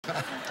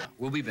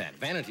We'll be back.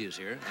 Vanity is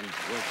here, and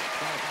we'll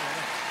try to find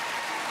out.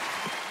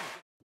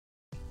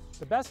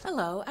 The best.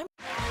 Hello, I'm. All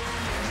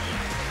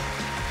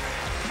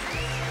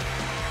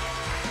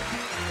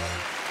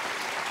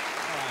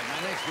right,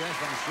 my next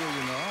guest, I'm sure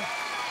you know.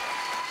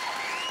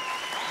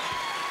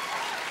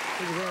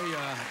 She's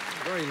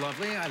very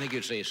lovely. I think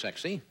you'd say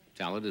sexy,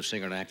 talented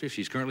singer and actress.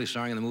 She's currently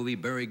starring in the movie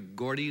Berry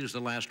Gordy's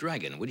The Last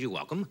Dragon. Would you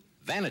welcome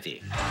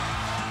Vanity?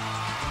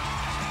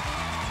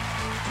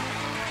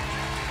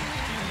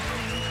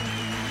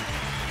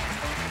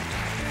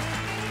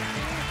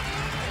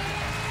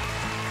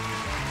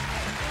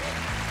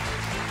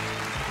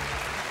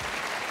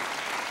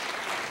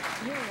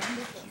 You're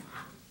wonderful.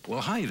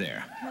 Well, hi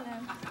there. Hello.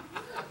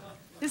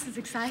 This is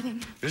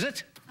exciting. Is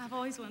it? I've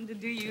always wanted to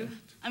do your show.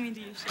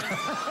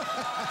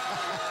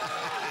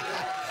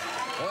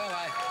 Well,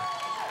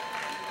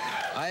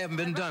 I haven't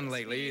been done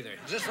lately either.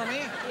 Is this for me?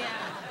 Yeah.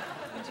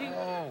 Would you?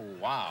 Oh,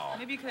 wow.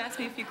 Maybe you could ask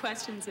me a few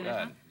questions in it,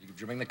 huh? Did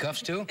you bring the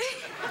cuffs, too?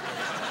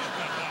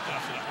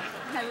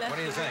 I left What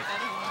do you think?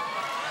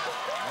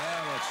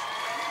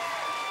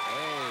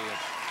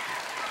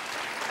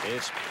 Well,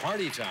 it's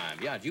party time.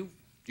 Yeah, do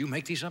you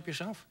make these up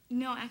yourself?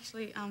 No,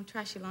 actually,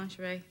 Trashy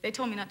Lingerie. They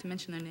told me not to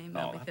mention their name,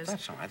 though, because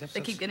that's all right.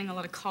 they keep getting a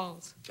lot of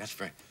calls. That's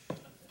very...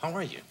 How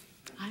are you?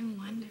 I'm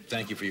wonderful.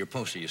 Thank you for your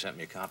poster. You sent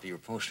me a copy of your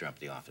poster up at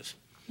the office.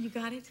 You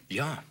got it?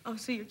 Yeah. Oh,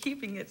 so you're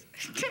keeping it.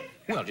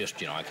 Well,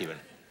 just, I keep it...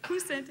 Who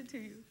sent it to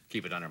you?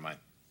 Keep it under my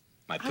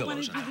I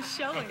pillows. wanted you to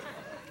show it.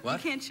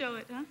 What? You can't show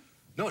it, huh?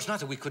 No, it's not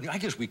that we couldn't... I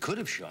guess we could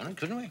have shown it,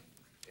 couldn't we?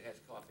 It has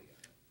coffee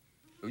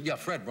in it. Yeah,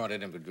 Fred brought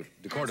it in, but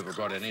the Cordover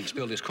brought it in. He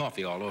spilled his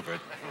coffee all over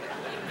it.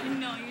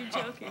 No, you're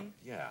joking.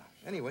 Yeah.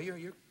 Anyway, you're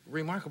a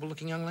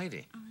remarkable-looking young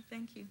lady. Oh,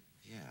 thank you.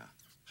 Yeah.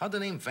 How'd the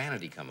name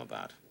Vanity come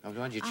about?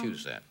 Why'd you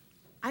choose that?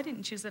 I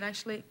didn't choose it,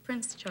 actually.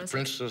 Prince chose it.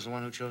 Prince was the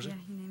one who chose it?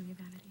 Yeah, he named me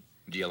Vanity.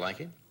 Do you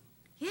like it?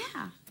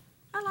 Yeah,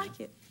 I like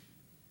it.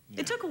 Yeah.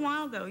 It took a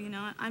while, though,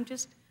 I'm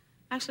just...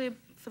 Actually,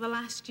 for the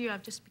last year,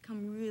 I've just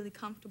become really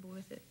comfortable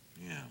with it.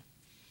 Yeah.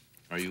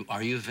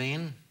 Are you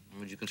vain?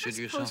 Would you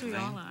consider yourself vain? I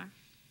suppose we all are.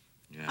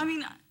 Yeah. I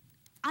mean,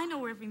 I know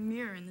where every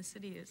mirror in the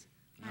city is.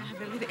 I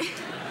have everything.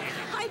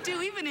 I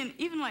do,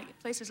 even like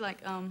places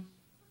like,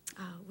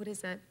 what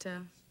is that,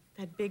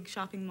 that big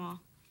shopping mall?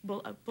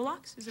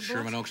 Bullocks? Is it Bullocks?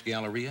 Sherman Oaks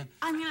Galleria?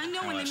 I mean, I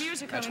know when the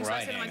mirrors are coming, that's so where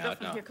I say to my hang out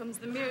girlfriend, now. here comes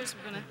the mirrors,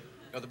 we're gonna...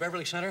 Oh, the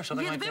Beverly Center,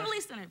 something like that? Yeah, the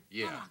Beverly Center.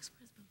 Yeah. Bullocks.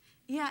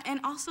 Yeah, and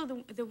also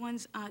the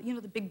ones,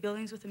 the big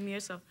buildings with the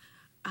mirrors, so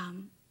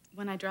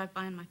when I drive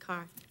by in my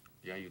car,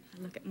 Yeah, you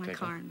I look at my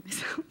car and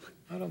myself.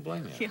 I don't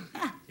blame you.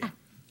 Yeah.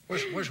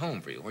 Where's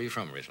home for you? Where are you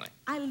from originally?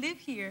 I live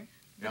here,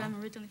 but Yeah? I'm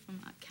originally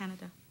from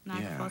Canada,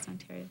 Niagara Yeah. Falls,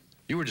 Ontario.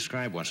 You were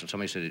described once, and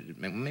somebody said,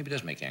 maybe it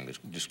does make English,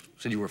 just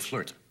said you were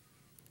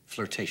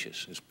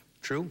flirtatious. Is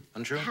true?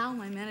 Untrue? Hal,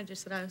 my manager,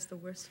 said I was the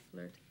worst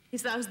flirt. He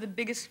said I was the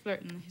biggest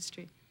flirt in the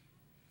history.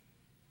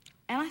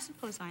 And I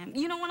suppose I am.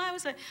 When I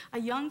was a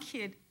young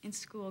kid in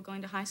school,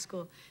 going to high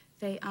school,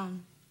 they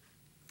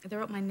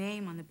wrote my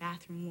name on the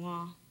bathroom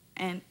wall.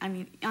 And,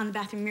 on the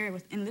bathroom mirror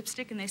in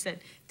lipstick, and they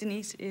said,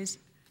 Denise is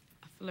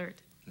a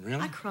flirt.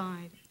 Really? I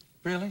cried.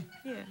 Really?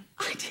 Yeah,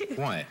 I did.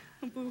 Why?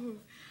 Boo-hoo.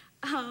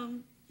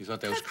 You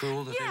thought that was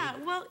cruel? Yeah,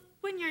 well,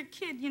 when you're a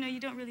kid, you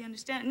don't really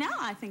understand. Now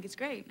I think it's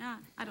great. Now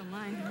I don't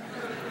mind.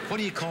 What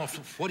do you call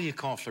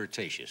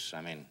flirtatious?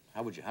 I mean,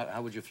 how would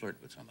you flirt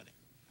with somebody?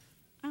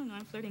 I don't know,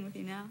 I'm flirting with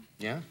you now.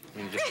 Yeah? I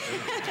mean, just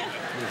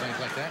little things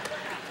like that?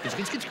 It's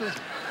good.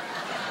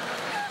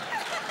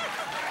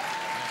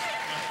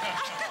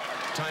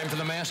 Time for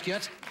the mask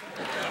yet?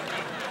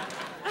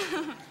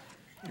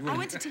 I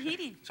went to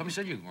Tahiti. Somebody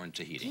said you were in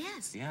Tahiti.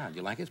 Yes. Yeah, do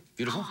you like it?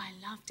 Beautiful? Oh, I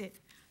loved it.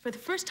 For the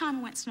first time,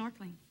 I went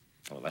snorkeling.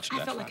 Oh, that's I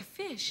felt fun. like a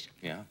fish.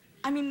 Yeah.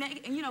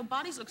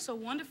 Bodies look so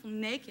wonderful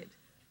naked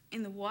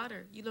in the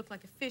water. You look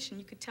like a fish, and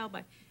you could tell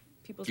by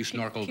people's You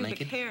snorkeled pubic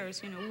naked?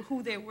 hairs,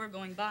 who they were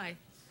going by.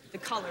 The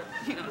color,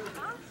 Am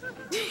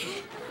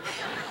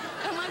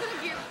I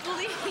gonna get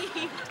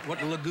believed?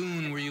 What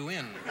lagoon were you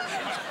in? No.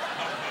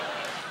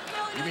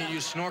 You mean you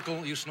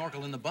snorkel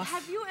in the buff?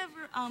 Have you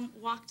ever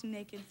walked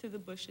naked through the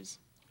bushes?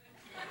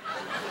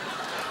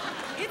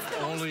 It's the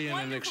Only in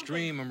most an wonderful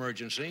extreme thing.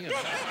 emergency. Sure.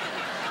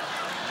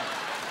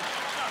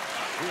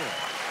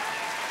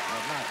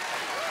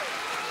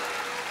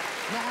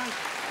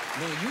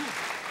 No,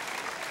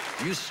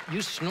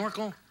 you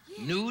snorkel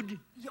nude?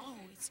 Oh,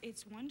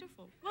 it's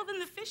wonderful. Well, then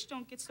the fish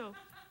don't get so...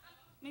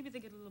 Maybe they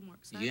get a little more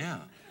excited. Yeah.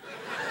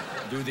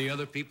 Do the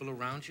other people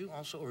around you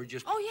also, or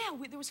just... Oh,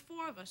 yeah, there was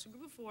 4 of us, a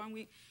group of 4, and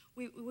we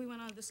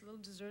went on this little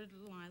deserted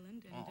little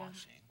island. And, I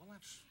see. Well,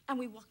 that's... And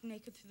we walked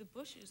naked through the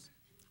bushes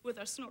with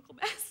our snorkel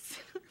masks.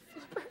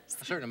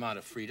 A certain amount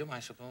of freedom, I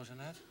suppose, in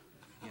that.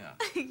 Yeah.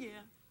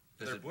 Yeah.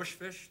 Is there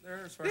bushfish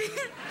there as far as...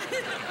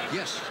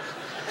 Yes.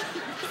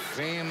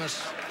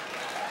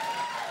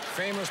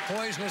 Famous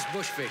poisonous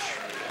bushfish.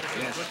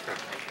 Yes.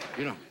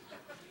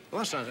 Well,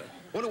 that sounds...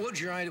 What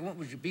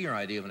would be your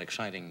idea of an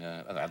exciting...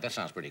 that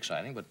sounds pretty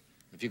exciting, but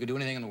if you could do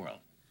anything in the world.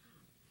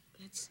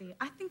 Let's see.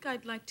 I think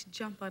I'd like to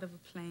jump out of a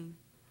plane.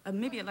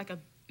 Maybe like a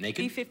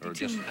Naked? B-52 Or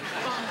just... bombers.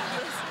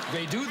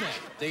 They do that.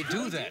 They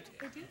do that.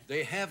 They do?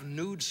 They have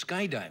nude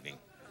skydiving.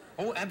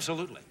 Oh,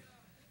 absolutely.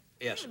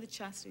 Yes. The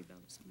chastity belt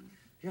or something.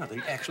 Yeah, they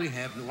actually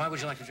have. Why would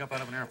you like to jump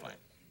out of an airplane?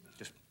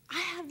 Just. I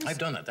have this. I've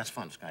done that. That's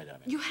fun,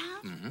 skydiving. You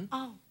have? Mm-hmm.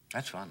 Oh.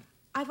 That's fun.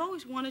 I've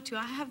always wanted to.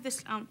 I have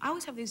this. I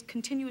always have these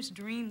continuous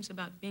dreams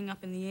about being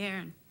up in the air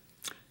and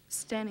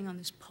standing on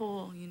this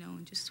pole, you know,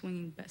 and just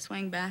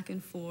swaying back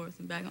and forth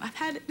and back. I've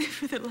had it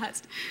for the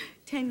last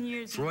 10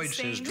 years. Floyd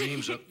says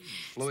dreams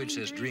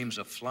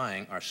of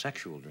flying are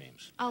sexual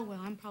dreams. Oh well,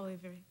 I'm probably a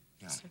very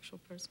sexual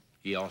person.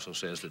 He also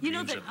says that You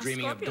know dreams that of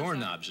dreaming of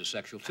doorknobs is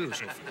sexual too.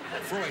 So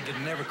Freud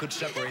never could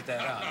separate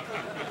that out.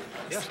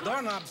 Yes,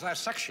 doorknobs are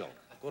sexual.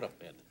 Go to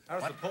bed.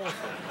 How's the pole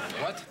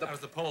fit? What? How's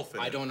the pole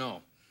fit? I don't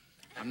know.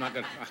 I'm not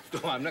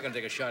gonna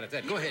take a shot at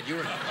that. Go ahead.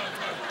 You're.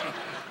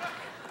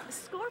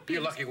 Scorpions.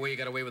 You're lucky where you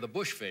got away with a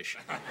bushfish.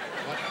 What?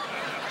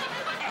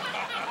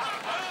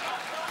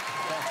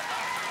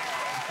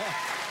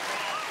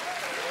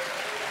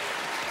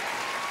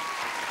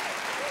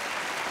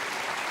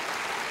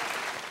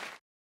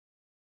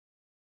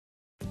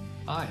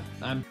 Hi,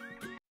 I'm...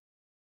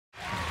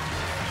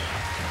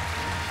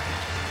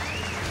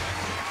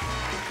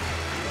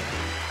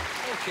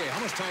 Okay, how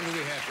much time do we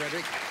have,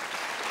 Frederick?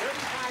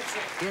 35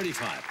 seconds.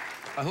 35.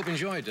 I hope you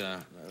enjoyed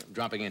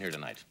dropping in here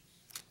tonight.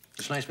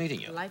 It's nice meeting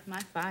you. Light my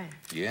fire.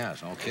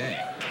 Yes, okay.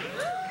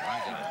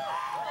 Right on.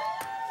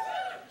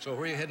 So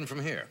where are you heading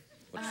from here?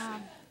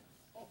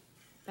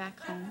 Back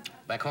home.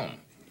 Back home?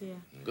 Yeah.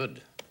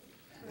 Good.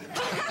 You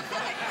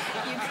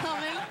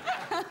coming?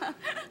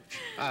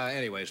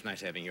 Anyway, it's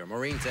nice having you here.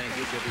 Maureen, thank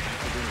you. Thanks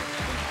for doing it.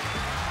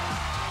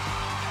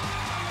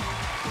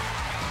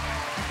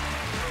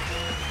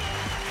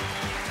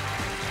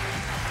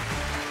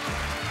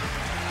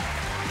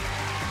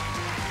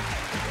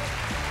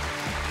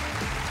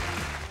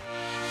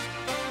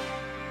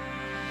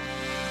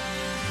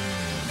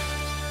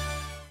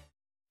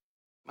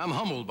 I'm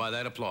humbled by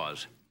that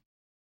applause.